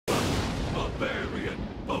Barbarian.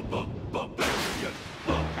 Barbarian.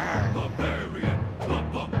 Barbarian.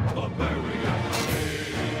 Barbarian.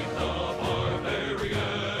 Save the barbarian.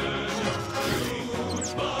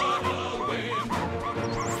 Huge but a win.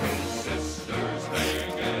 Three sisters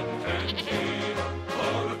hang and candy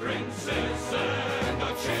for a princess and a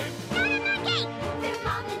chick. Their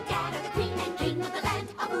mom and dad are the queen and king of the land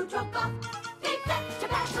of Udrogoth. They've left to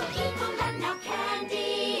battle evil and now candy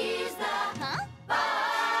is the boss.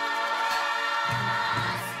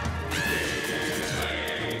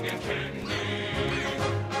 Hang and candy,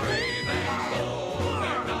 brave and bold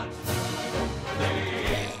they're not. They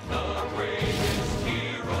ain't the greatest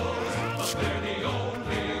heroes, but they're the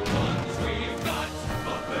only ones we've got.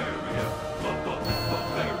 Barbarian,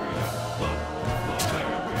 barbarian, barbarian,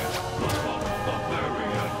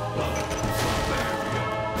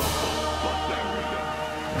 barbarian.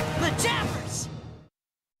 The Jabbers!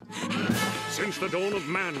 Since the dawn of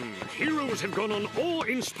man, heroes have gone on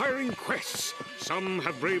awe-inspiring quests. Some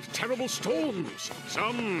have braved terrible storms.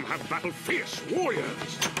 Some have battled fierce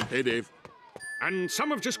warriors. Hey, Dave. And some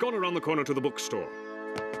have just gone around the corner to the bookstore.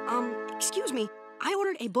 Excuse me. I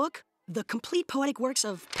ordered a book, The Complete Poetic Works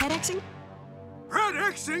of Pet Xing. Red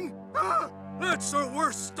Xing? Ah, that's the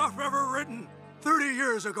worst stuff ever written. 30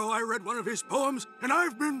 years ago, I read one of his poems, and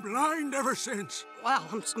I've been blind ever since. Well,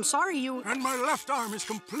 I'm sorry you... And my left arm is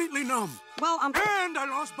completely numb. Well, And I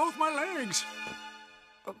lost both my legs.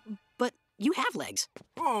 But you have legs.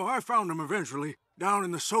 Oh, I found them eventually, down in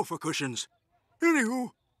the sofa cushions. Anywho,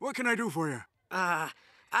 what can I do for you?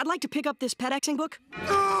 I'd like to pick up this Pet Xing book.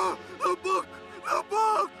 Ah, the book! The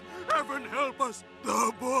book! Heaven help us,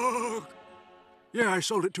 the book! Yeah, I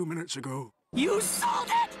sold it 2 minutes ago. You sold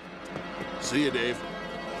it! See you, Dave.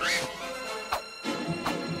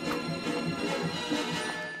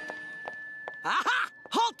 Aha!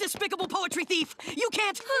 Halt, despicable poetry thief! You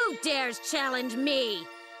can't... Who dares challenge me?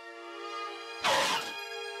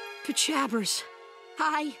 The Jabbers.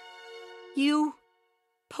 Hi. You.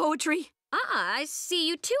 Poetry. Ah, I see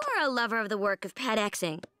you too are a lover of the work of Pet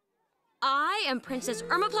Xing. I am Princess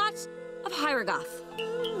Irmoplotz of Udrogoth.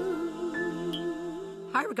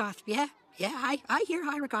 Udrogoth, yeah. Yeah, I hear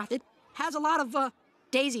Udrogoth. It has a lot of,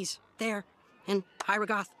 daisies there in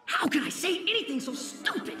Udrogoth. How can I say anything so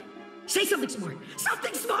stupid? Say something smart.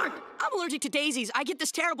 Something smart! I'm allergic to daisies. I get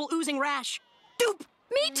this terrible oozing rash. Doop!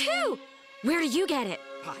 Me too! Where do you get it?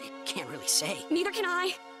 I can't really say. Neither can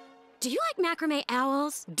I. Do you like macrame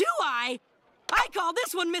owls? Do I? I call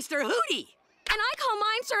this one Mr. Hootie. And I call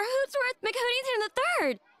mine Sir Hootsworth McHootington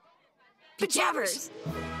III. The Jabbers.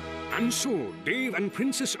 And so, Dave and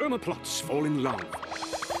Princess Irmoplotz fall in love.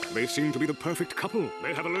 They seem to be the perfect couple.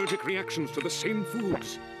 They have allergic reactions to the same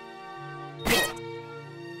foods.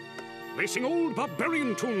 They sing old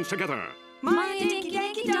barbarian tunes together. My dinky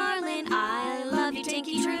Yankee darling, I love you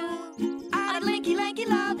dinky true. I'd linky lanky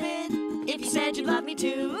love it if you said you love me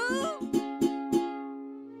too.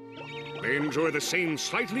 They enjoy the same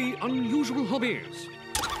slightly unusual hobbies.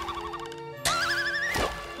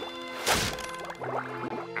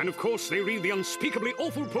 And of course, they read the unspeakably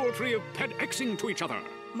awful poetry of Pet Xing to each other.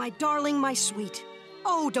 My darling, my sweet.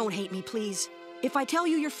 Oh, don't hate me, please. If I tell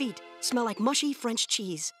you your feet smell like mushy French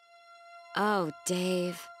cheese. Oh,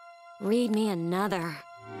 Dave, read me another.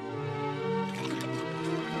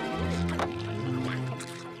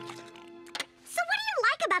 So what do you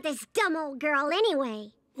like about this dumb old girl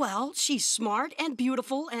anyway? Well, she's smart and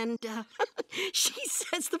beautiful, and she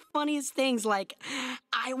says the funniest things like,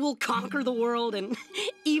 I will conquer the world, and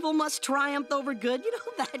evil must triumph over good, you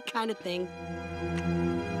know, that kind of thing.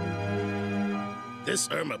 This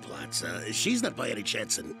Irmoplotz, she's not by any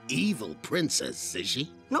chance an evil princess, is she?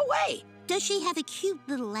 No way! Does she have a cute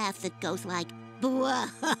little laugh that goes like, blah?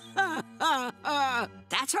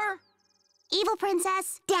 That's her? Evil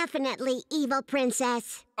princess? Definitely evil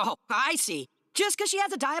princess. Oh, I see. Just because she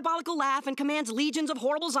has a diabolical laugh and commands legions of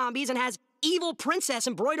horrible zombies and has evil princess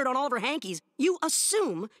embroidered on all of her hankies, you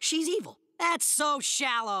assume she's evil. That's so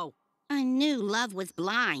shallow. I knew love was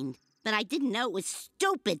blind, but I didn't know it was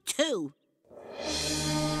stupid, too.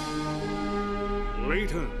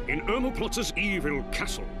 Later, in Irmoplotz's evil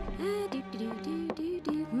castle.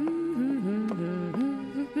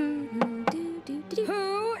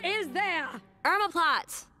 Who is there?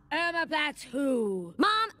 Irmoplotz. Irmoplotz who?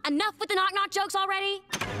 Mom, enough with the knock-knock jokes already?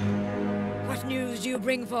 What news do you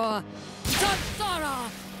bring for Zothora,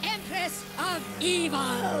 Empress of Evil?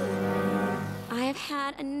 I have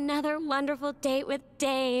had another wonderful date with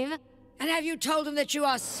Dave. And have you told him that you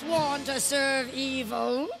are sworn to serve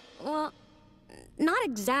evil? Well, not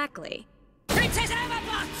exactly. Princess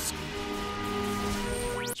Irmoplotz!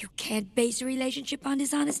 You can't base a relationship on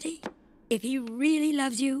dishonesty? If he really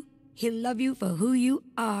loves you, he'll love you for who you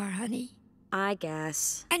are, honey. I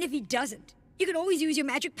guess. And if he doesn't, you can always use your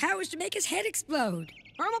magic powers to make his head explode.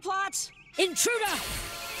 Irmoplotz! Intruder!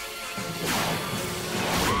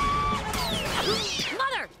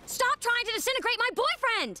 Mother, stop trying to disintegrate my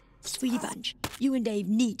boyfriend! Sweetie Bunch, you and Dave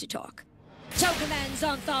need to talk. So command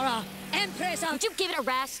Zonthara, Empress of... Would you give it a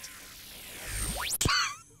rest?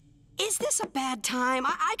 Is this a bad time?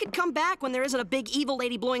 I could come back when there isn't a big evil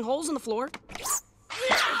lady blowing holes in the floor.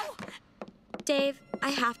 Dave, I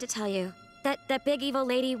have to tell you, that big evil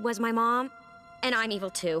lady was my mom, and I'm evil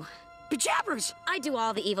too. Bejabbers! I do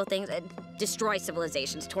all the evil things. Destroy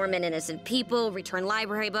civilizations, torment innocent people, return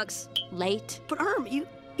library books. Late. But you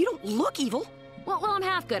don't look evil. Well, I'm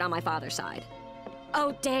half good on my father's side.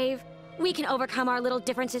 Oh, Dave, we can overcome our little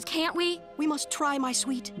differences, can't we? We must try, my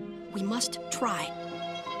sweet. We must try.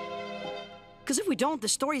 Because if we don't, the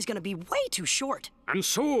story is going to be way too short. And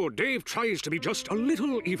so Dave tries to be just a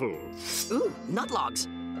little evil. Ooh, nutlogs.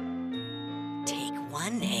 Take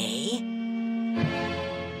one, eh?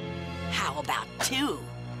 How about two?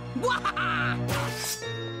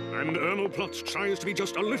 And Irmoplotz tries to be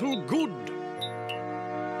just a little good.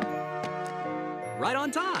 Right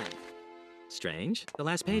on time. Strange, the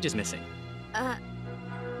last page is missing.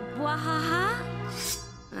 Wahaha?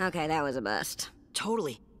 Okay, that was a bust.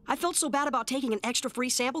 Totally. I felt so bad about taking an extra free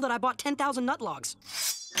sample that I bought 10,000 nutlogs.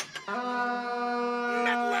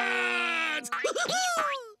 Nutlogs!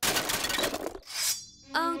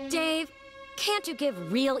 Oh, Dave, can't you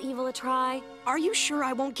give real evil a try? Are you sure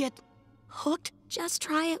I won't get hooked? Just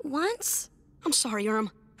try it once? I'm sorry,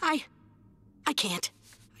 I can't.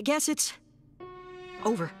 I guess it's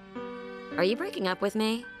over. Are you breaking up with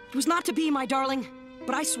me? It was not to be, my darling,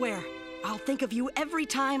 but I swear, I'll think of you every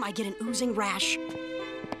time I get an oozing rash.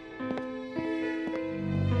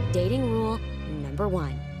 Dating rule number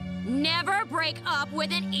 1. Never break up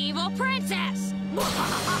with an evil princess!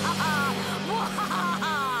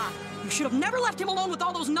 You should have never left him alone with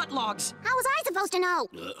all those nutlogs. How was I supposed to know?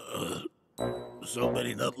 So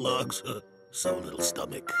many nutlogs, so little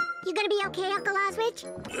stomach. You gonna be okay, Uncle Oswich?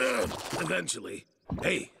 Eventually.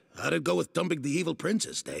 Hey, how'd it go with dumping the evil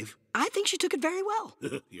princess, Dave? I think she took it very well.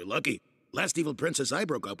 You're lucky. Last evil princess I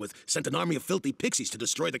broke up with sent an army of filthy pixies to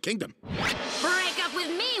destroy the kingdom. Break up with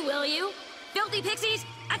me, will you? Filthy pixies,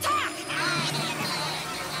 attack!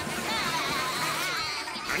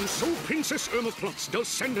 And so Princess Irmoplotz does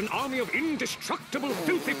send an army of indestructible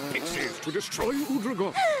filthy pixies to destroy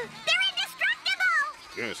Udrogoth. They're indestructible!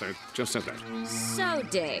 Yes, I just said that. So,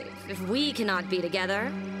 Dave, if we cannot be together,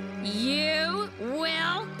 you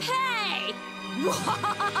will pay!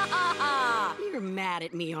 You're mad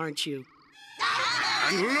at me, aren't you?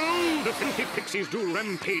 And lo, the filthy pixies do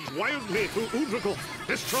rampage wildly through Udrogoth,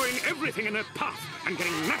 destroying everything in their path and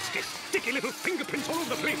getting nasty, sticky little fingerprints all over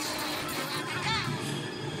the place.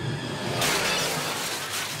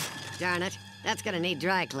 Darn it, that's gonna need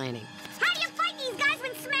dry cleaning. How do you fight these guys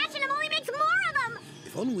when smashing them only makes more of them?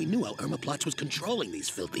 If only we knew how Irmoplotz was controlling these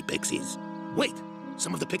filthy pixies. Wait,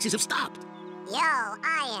 some of the pixies have stopped. Yo,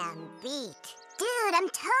 I am beat. Dude, I'm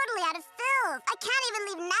totally out of filth. I can't even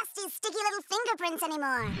leave nasty, sticky little fingerprints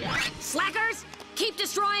anymore. Slackers, keep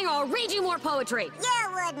destroying or I'll read you more poetry. You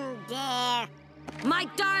wouldn't dare. My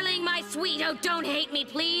darling, my sweet, oh, don't hate me,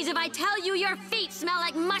 please, if I tell you your feet smell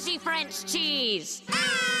like mushy French cheese.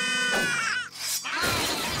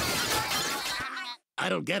 I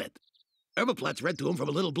don't get it. Irmoplotz read to him from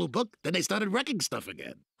a little blue book, then they started wrecking stuff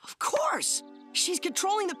again. Of course! She's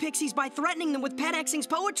controlling the pixies by threatening them with Pet Xing's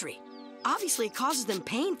poetry. Obviously, it causes them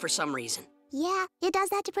pain for some reason. Yeah, it does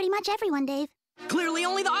that to pretty much everyone, Dave. Clearly,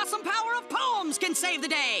 only the awesome power of poems can save the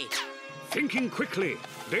day! Thinking quickly,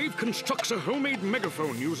 Dave constructs a homemade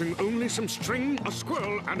megaphone using only some string, a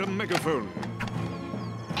squirrel, and a megaphone.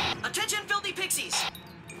 Attention, filthy pixies!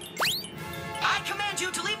 I command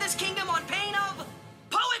you to leave this kingdom on pain of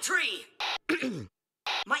poetry!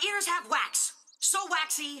 My ears have wax. So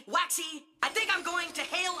waxy, I think I'm going to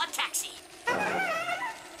hail a taxi.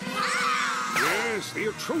 Yes, the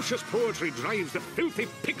atrocious poetry drives the filthy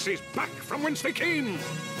pixies back from whence they came.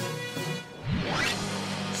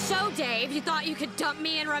 So, Dave, you thought you could dump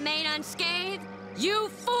me and remain unscathed? You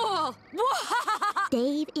fool!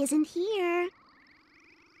 Dave isn't here.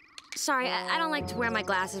 Sorry, I don't like to wear my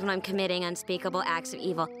glasses when I'm committing unspeakable acts of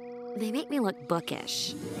evil. They make me look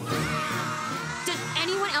bookish. Does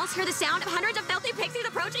anyone else hear the sound of hundreds of filthy pixies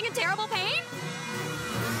approaching in terrible pain?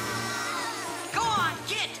 Go on,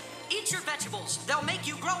 kid! Eat your vegetables. They'll make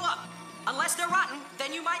you grow up. Unless they're rotten,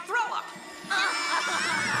 then you might throw up.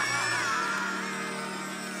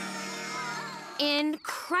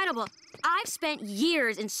 Incredible. I've spent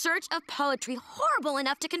years in search of poetry horrible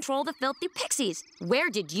enough to control the filthy pixies. Where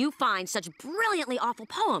did you find such brilliantly awful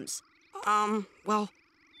poems? Well,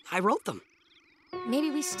 I wrote them.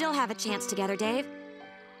 Maybe we still have a chance together, Dave.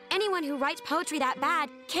 Anyone who writes poetry that bad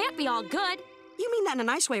can't be all good. You mean that in a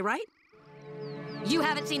nice way, right? You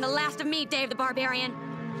haven't seen the last of me, Dave the Barbarian.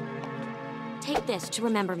 Take this to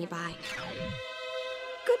remember me by.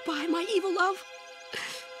 Goodbye, my evil love.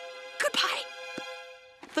 Goodbye.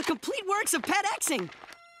 The complete works of Pet Xing.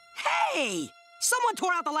 Hey! Someone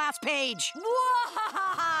tore out the last page.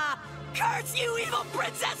 Whoa! Curse you, evil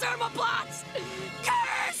Princess Irmoplotz!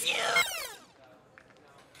 Curse you!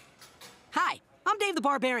 Hi, I'm Dave the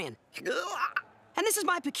Barbarian. And this is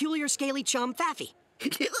my peculiar scaly chum, Faffy.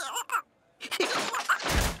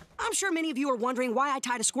 I'm sure many of you are wondering why I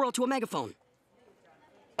tied a squirrel to a megaphone.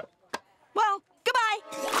 Well, goodbye!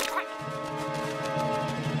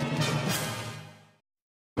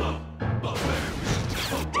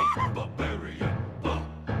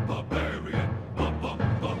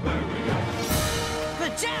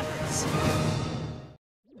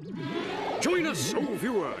 Join us, O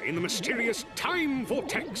viewer, in the mysterious time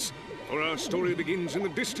vortex, for our story begins in the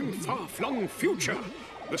distant, far-flung future,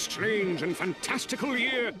 the strange and fantastical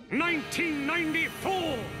year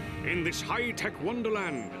 1994. In this high-tech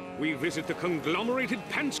wonderland, we visit the conglomerated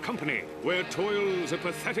pants company, where toils a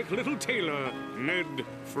pathetic little tailor, Ned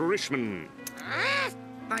Frischman.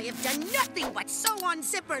 I have done nothing but sew on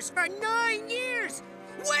zippers for 9 years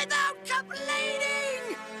without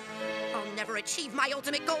complaining! I'll never achieve my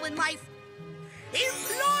ultimate goal in life.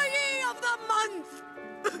 Employee of the month!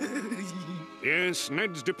 Yes,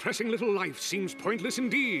 Ned's depressing little life seems pointless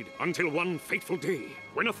indeed, until one fateful day,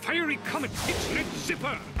 when a fiery comet hits Ned's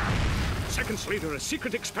zipper. Seconds later, a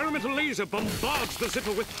secret experimental laser bombards the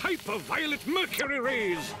zipper with hyper-violet mercury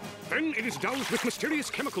rays. Then it is doused with mysterious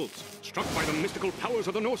chemicals, struck by the mystical powers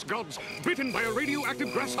of the Norse gods, bitten by a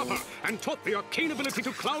radioactive grasshopper, and taught the arcane ability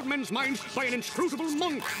to cloud men's minds by an inscrutable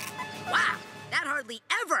monk. Wow, that hardly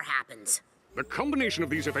ever happens. The combination of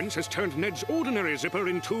these events has turned Ned's ordinary zipper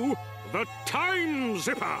into the Time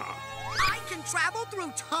Zipper. I can travel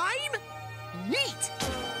through time? Neat!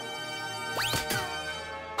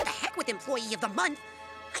 The heck with Employee of the Month.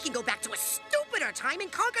 I can go back to a stupider time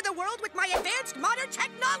and conquer the world with my advanced modern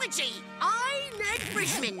technology. I, Ned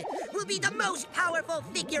Frischman, will be the most powerful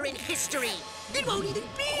figure in history. It won't even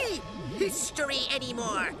be history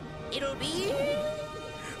anymore. It'll be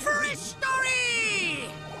Fristory!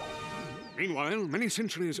 Meanwhile, many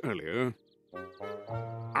centuries earlier,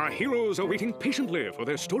 our heroes are waiting patiently for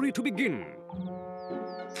their story to begin.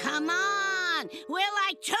 Come on! We're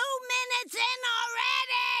like 2 minutes in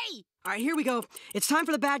already! All right, here we go. It's time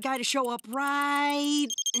for the bad guy to show up right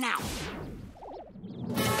now.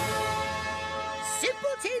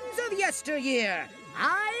 Simpletons of yesteryear,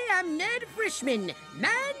 I am Ned Frischman,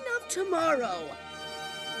 man of tomorrow.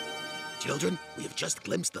 Children, we have just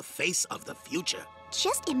glimpsed the face of the future.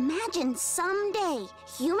 Just imagine someday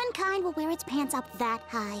humankind will wear its pants up that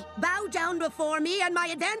high. Bow down before me and my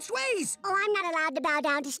advanced ways. Oh, I'm not allowed to bow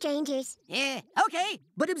down to strangers. Okay.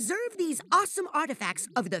 But observe these awesome artifacts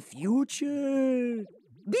of the future.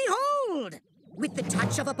 Behold! With the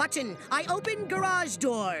touch of a button, I open garage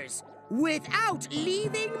doors without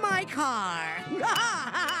leaving my car.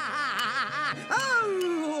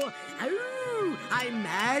 Oh, I'm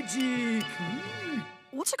magic.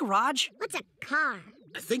 What's a garage? What's a car?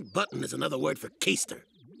 I think button is another word for keister.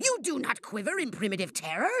 You do not quiver in primitive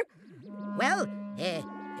terror? Well,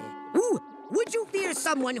 would you fear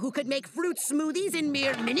someone who could make fruit smoothies in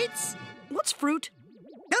mere minutes? What's fruit?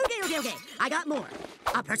 Okay. I got more.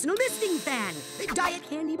 A personal listing fan, diet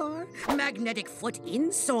candy bar, magnetic foot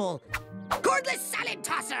insole, cordless salad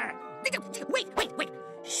tosser. Wait.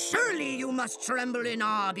 Surely you must tremble in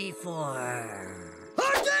awe before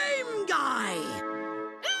a game guy.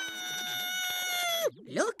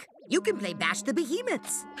 Look, you can play Bash the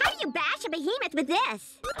Behemoths. How do you bash a behemoth with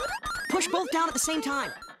this? Push both down at the same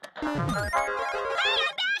time. Hey, I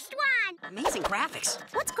bashed one! Amazing graphics.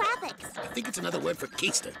 What's graphics? I think it's another word for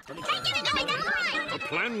keister. A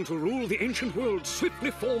plan to rule the ancient world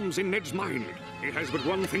swiftly forms in Ned's mind. He has but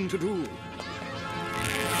one thing to do.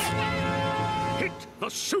 Hit the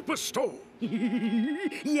superstore.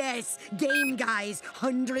 Yes, game guys.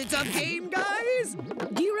 Hundreds of game guys.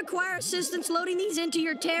 Do you require assistance loading these into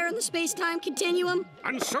your tear in the space-time continuum?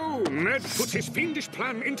 And so, Ned puts his fiendish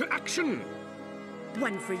plan into action.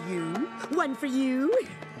 One for you, one for you.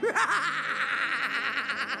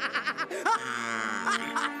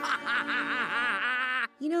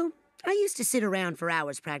 You know, I used to sit around for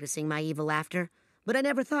hours practicing my evil laughter, but I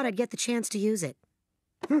never thought I'd get the chance to use it.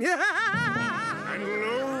 And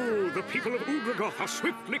lo, the people of Udrogoth are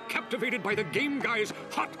swiftly captivated by the game guy's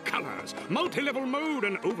hot colors, multi-level mode,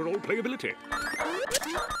 and overall playability.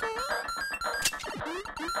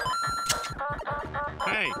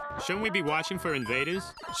 Hey, shouldn't we be watching for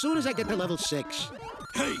invaders? Soon as I get to level 6.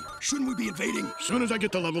 Hey, shouldn't we be invading? Soon as I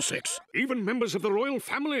get to level 6. Even members of the royal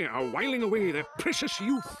family are whiling away their precious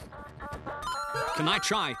youth. Can I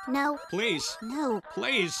try? No. Please. No.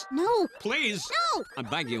 Please. No. Please. No. I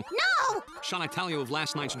beg you. No! Shall I tell you of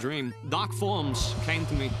last night's dream? Dark forms came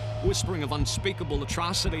to me, whispering of unspeakable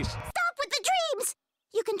atrocities. Stop with the dreams!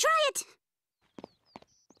 You can try it.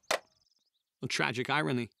 A tragic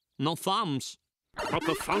irony. No thumbs. But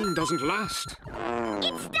the fun doesn't last.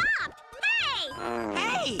 It stopped!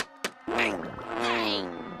 Hey! Hey! Hey!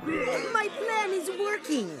 My plan is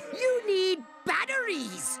working. You need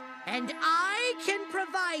batteries, and I can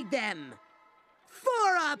provide them.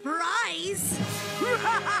 For a price.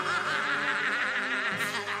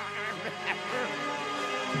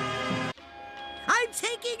 I'm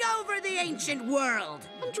taking over the ancient world.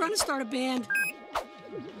 I'm trying to start a band.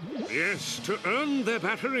 Yes, to earn their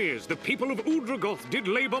batteries, the people of Udrogoth did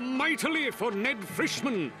labor mightily for Ned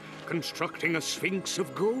Frischman, constructing a sphinx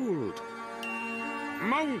of gold.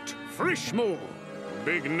 Mount Frischmore,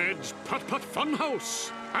 Big Ned's Putt-Putt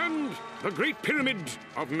Funhouse, and the Great Pyramid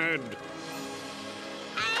of Ned.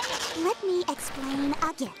 Let me explain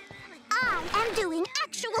again. I am doing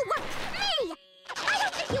actual work. Me! I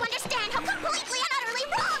don't think you understand how completely and utterly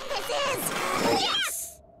wrong this is!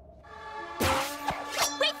 Yes!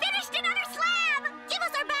 We finished another slab! Give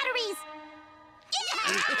us our batteries!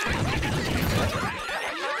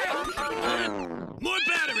 More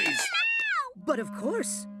batteries! But of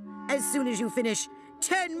course, as soon as you finish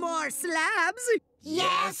 10 more slabs...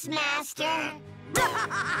 Yes, Master!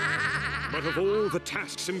 But of all the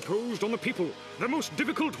tasks imposed on the people, the most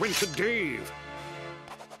difficult went to Dave.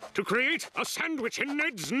 To create a sandwich in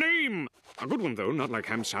Ned's name. A good one, though, not like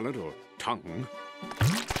ham salad or tongue.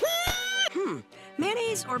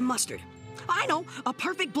 Mayonnaise or mustard? I know, a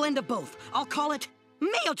perfect blend of both. I'll call it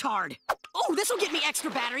Mayotard. Oh, this'll get me extra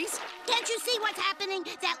batteries. Can't you see what's happening?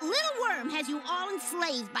 That little worm has you all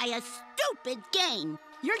enslaved by a stupid game.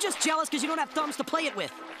 You're just jealous because you don't have thumbs to play it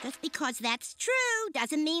with. Just because that's true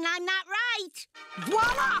doesn't mean I'm not right.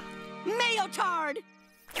 Voila! Mayotard!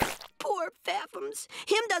 Poor Pfaffums.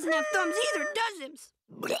 Him doesn't have thumbs either, does him?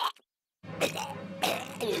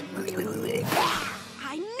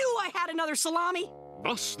 I knew I had another salami.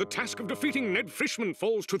 Thus, the task of defeating Ned Frischman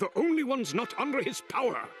falls to the only ones not under his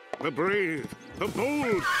power. The brave, the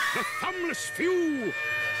bold, the thumbless few.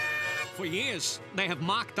 For years, they have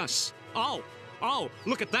mocked us. Oh,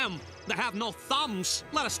 look at them. They have no thumbs.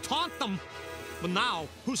 Let us taunt them. But now,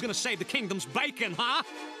 who's gonna save the kingdom's bacon, huh?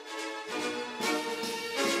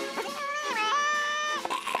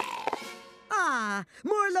 Ah,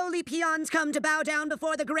 more lowly peons come to bow down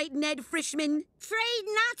before the great Ned Frischman. Afraid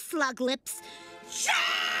not, slug lips.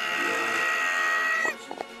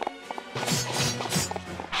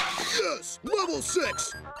 Yes, level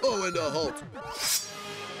 6. Oh, and a halt.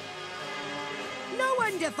 No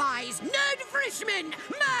one defies Ned Frischman,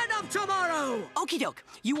 man of tomorrow! Okie doke.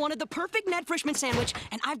 You wanted the perfect Ned Frischman sandwich,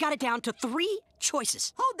 and I've got it down to 3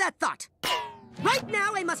 choices. Hold that thought. Right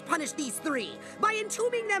now, I must punish these 3 by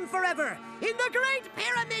entombing them forever in the Great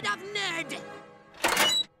Pyramid of Ned.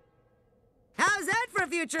 How's that for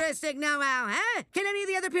futuristic know-how, huh? Can any of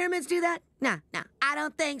the other pyramids do that? No, I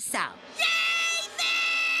don't think so.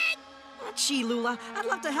 Gee, Lula, I'd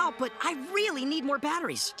love to help, but I really need more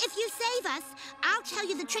batteries. If you save us, I'll tell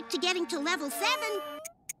you the trick to getting to level 7.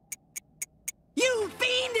 You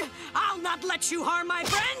fiend! I'll not let you harm my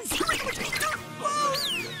friends!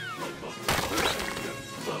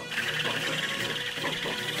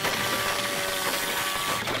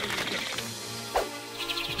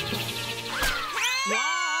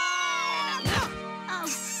 Oh,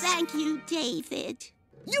 thank you, David.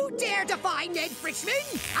 You dare defy Ned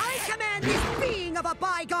Frischman? I command this being of a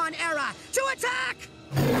bygone era to attack!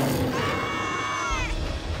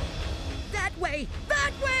 That way!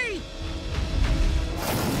 That way!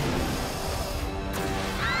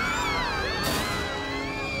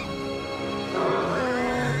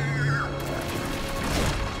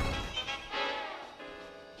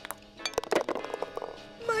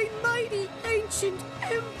 My mighty ancient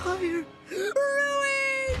empire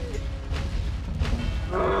ruined!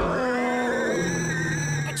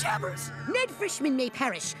 Jabbers! Ned Frischman may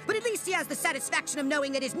perish, but at least he has the satisfaction of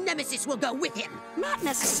knowing that his nemesis will go with him. Not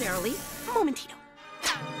necessarily. Momentito.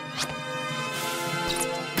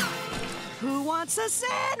 Who wants a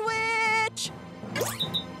sandwich?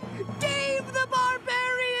 Dave the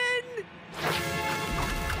Barbarian!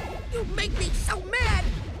 You make me so mad!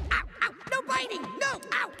 Ow, ow, no biting! No!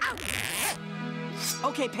 Ow, ow!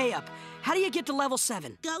 Okay, pay up. How do you get to level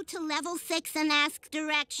 7? Go to level 6 and ask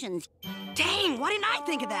directions. Dang, why didn't I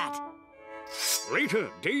think of that? Later,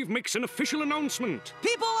 Dave makes an official announcement.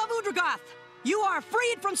 People of Udrogoth, you are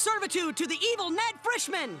freed from servitude to the evil Ned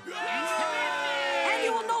Frischman. And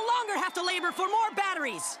you will no longer have to labor for more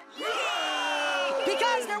batteries.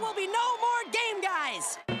 Because there will be no more game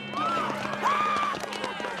guys.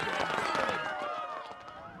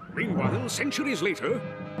 Meanwhile, centuries later...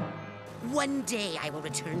 One day I will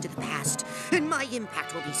return to the past, and my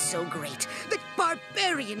impact will be so great that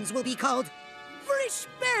barbarians will be called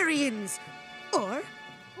Frischbarians, or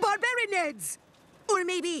Barbarianeds, or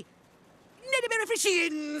maybe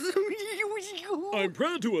Nediberificians. I'm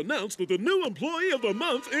proud to announce that the new employee of the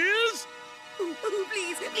month is...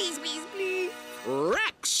 Please, please, please, please.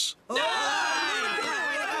 Rex!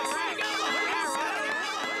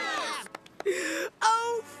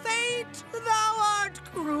 Oh, fate, thou art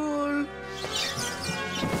cruel.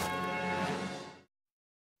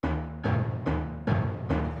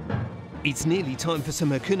 It's nearly time for some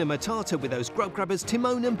Hakuna Matata with those grub grabbers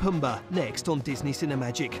Timon and Pumbaa, next on Disney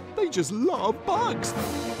Cinemagic. They just love bugs.